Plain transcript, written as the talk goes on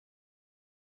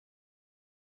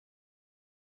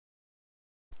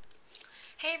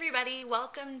Hey everybody,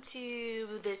 welcome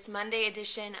to this Monday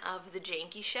edition of the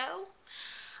Janky Show.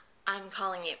 I'm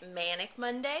calling it Manic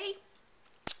Monday.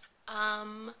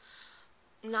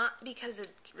 Not because it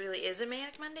really is a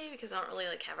Manic Monday, because I don't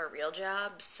really have a real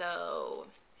job, so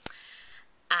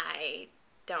I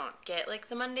don't get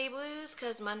the Monday blues,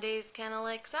 because Monday's kind of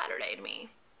like Saturday to me,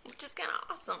 which is kind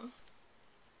of awesome,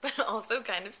 but also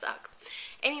kind of sucks.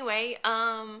 Anyway,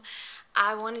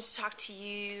 I wanted to talk to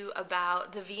you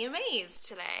about the VMAs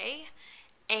today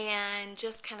and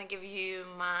just kind of give you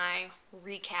my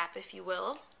recap, if you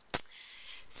will.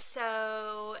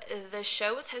 So the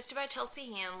show was hosted by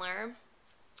Chelsea Handler,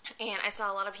 and I saw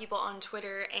a lot of people on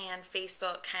Twitter and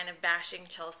Facebook kind of bashing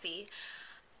Chelsea.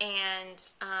 And,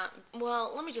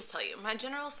 well, let me just tell you, my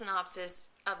general synopsis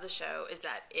of the show is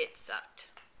that it sucked.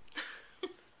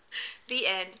 The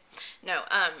end. No,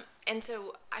 and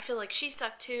so I feel like she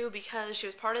sucked too because she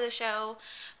was part of the show,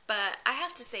 but I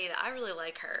have to say that I really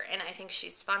like her, and I think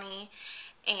she's funny,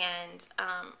 and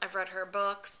I've read her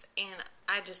books, and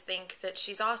I just think that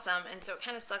she's awesome, and so it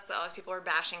kind of sucks that all these people are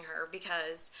bashing her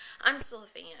because I'm still a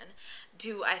fan.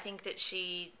 Do I think that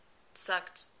she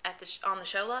sucked at on the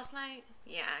show last night?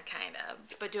 Yeah, kind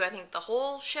of. But do I think the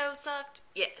whole show sucked?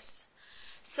 Yes.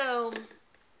 So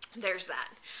there's that.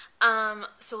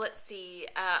 So let's see.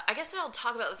 I guess I'll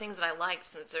talk about the things that I liked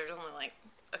since there's only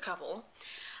a couple.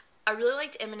 I really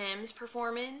liked Eminem's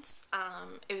performance.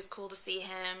 It was cool to see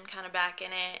him kind of back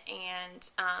in it, and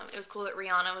it was cool that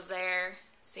Rihanna was there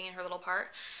singing her little part.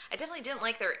 I definitely didn't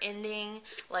like their ending,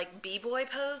 b-boy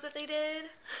pose that they did.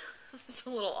 It was a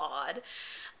little odd.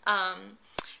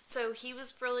 So he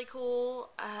was really cool.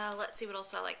 Let's see what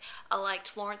else I like. I liked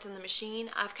Florence and the Machine.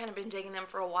 I've kind of been digging them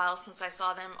for a while since I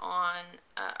saw them on,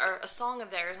 or a song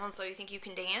of theirs on So You Think You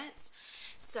Can Dance.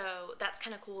 So that's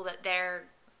kind of cool that their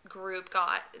group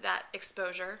got that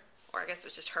exposure, or I guess it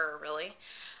was just her, really.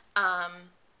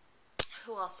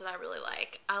 Who else did I really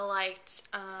like? I liked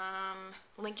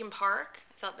Linkin Park.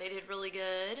 I thought they did really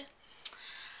good.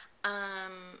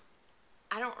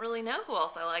 I don't really know who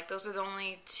else I like. Those are the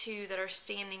only two that are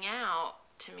standing out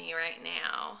to me right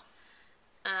now.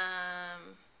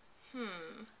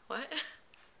 What?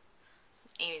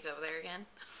 Amy's over there again.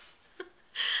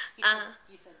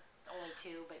 You said only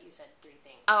two, but you said three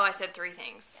things. Oh, I said three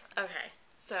things. Okay.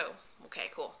 So,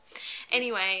 okay, cool.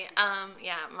 Anyway,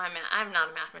 yeah, I'm not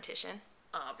a mathematician,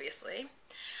 obviously.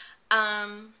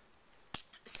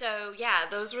 So, yeah,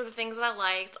 those were the things that I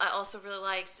liked. I also really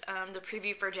liked the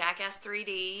preview for Jackass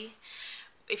 3D.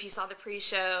 If you saw the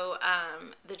pre-show,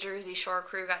 the Jersey Shore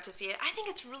crew got to see it. I think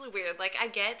it's really weird. I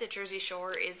get that Jersey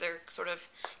Shore is their sort of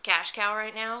cash cow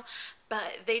right now,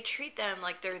 but they treat them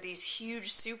like they're these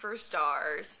huge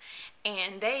superstars,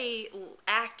 and they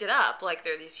act it up like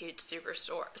they're these huge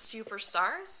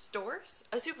superstars? Stores?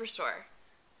 A superstore.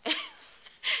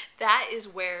 That is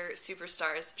where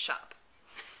superstars shop.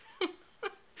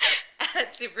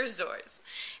 At superstores.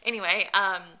 Anyway,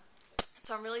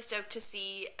 so I'm really stoked to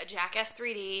see Jackass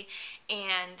 3D,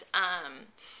 and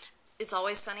It's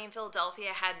Always Sunny in Philadelphia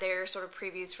had their sort of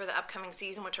previews for the upcoming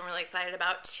season, which I'm really excited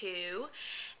about too.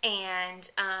 And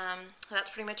that's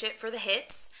pretty much it for the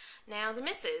hits. Now the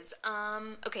misses.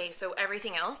 Okay, so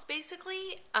everything else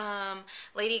basically.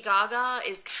 Lady Gaga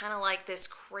is kind of like this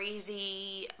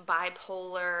crazy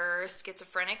bipolar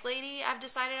schizophrenic lady, I've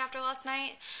decided after last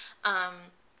night.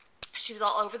 She was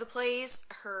all over the place.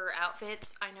 Her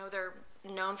outfits, I know they're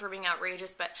known for being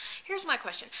outrageous, but here's my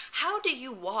question. How do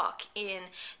you walk in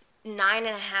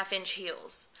 9.5-inch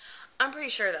heels? I'm pretty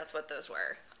sure that's what those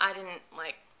were. I didn't,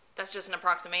 that's just an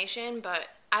approximation, but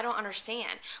I don't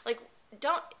understand.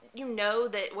 Don't you know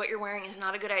that what you're wearing is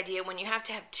not a good idea when you have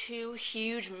to have two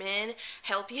huge men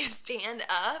help you stand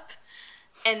up?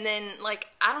 And then,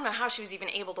 I don't know how she was even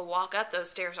able to walk up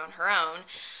those stairs on her own.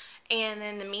 And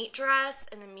then the meat dress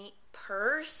and the meat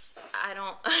purse, I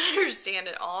don't understand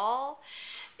at all.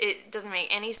 It doesn't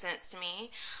make any sense to me.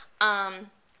 Has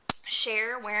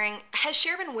Cher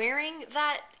been wearing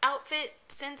that outfit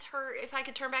since her If I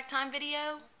Could Turn Back Time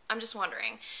video? I'm just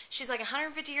wondering. She's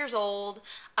 150 years old.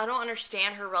 I don't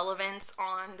understand her relevance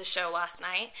on the show last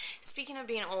night. Speaking of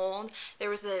being old, there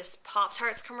was this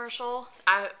Pop-Tarts commercial.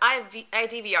 I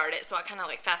DVR'd it, so I kind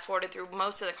of fast-forwarded through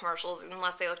most of the commercials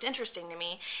unless they looked interesting to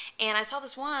me. And I saw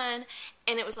this one,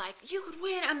 and it was you could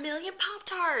win 1 million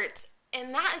Pop-Tarts.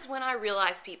 And that is when I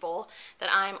realized, people, that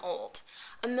I'm old.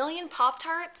 1 million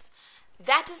Pop-Tarts?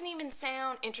 That doesn't even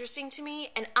sound interesting to me,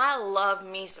 and I love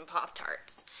me some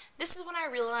Pop-Tarts. This is when I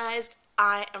realized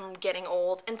I am getting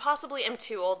old, and possibly am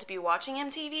too old to be watching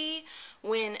MTV,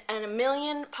 when a 1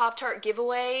 million Pop-Tart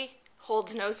giveaway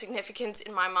holds no significance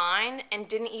in my mind and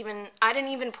I didn't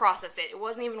even process it. It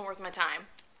wasn't even worth my time.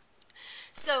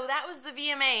 So that was the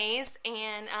VMAs,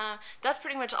 and that's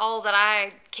pretty much all that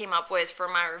I came up with for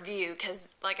my review,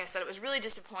 because, like I said, it was really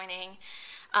disappointing.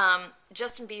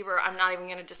 Justin Bieber, I'm not even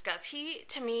going to discuss. He,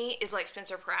 to me, is like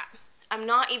Spencer Pratt. I'm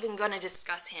not even going to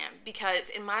discuss him, because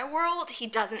in my world, he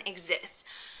doesn't exist.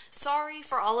 Sorry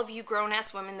for all of you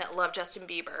grown-ass women that love Justin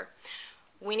Bieber.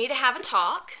 We need to have a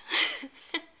talk.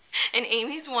 And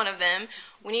Amy's one of them.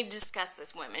 We need to discuss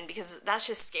this, women, because that's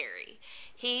just scary.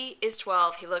 He is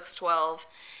 12. He looks 12.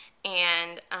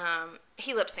 And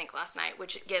he lip synced last night,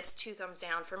 which gets 2 thumbs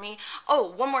down for me.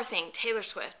 Oh, one more thing. Taylor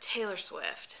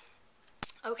Swift.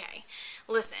 Okay,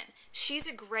 listen. She's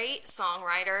a great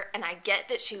songwriter, and I get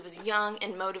that she was young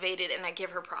and motivated, and I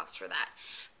give her props for that.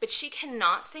 But she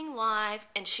cannot sing live,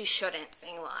 and she shouldn't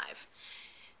sing live.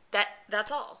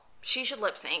 That's all. She should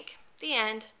lip sync. The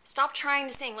end. Stop trying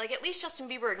to sing. Like, at least Justin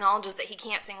Bieber acknowledges that he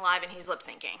can't sing live and he's lip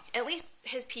syncing. At least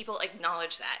his people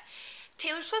acknowledge that.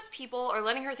 Taylor Swift's people are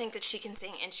letting her think that she can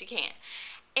sing, and she can't.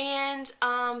 And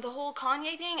the whole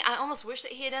Kanye thing, I almost wish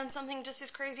that he had done something just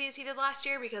as crazy as he did last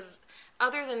year, because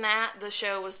other than that, the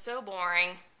show was so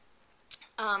boring.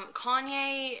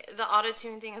 Kanye, the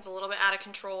auto-tune thing is a little bit out of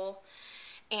control.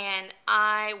 And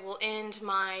I will end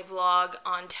my vlog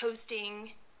on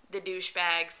toasting the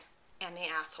douchebags and the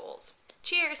assholes.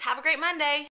 Cheers. Have a great Monday.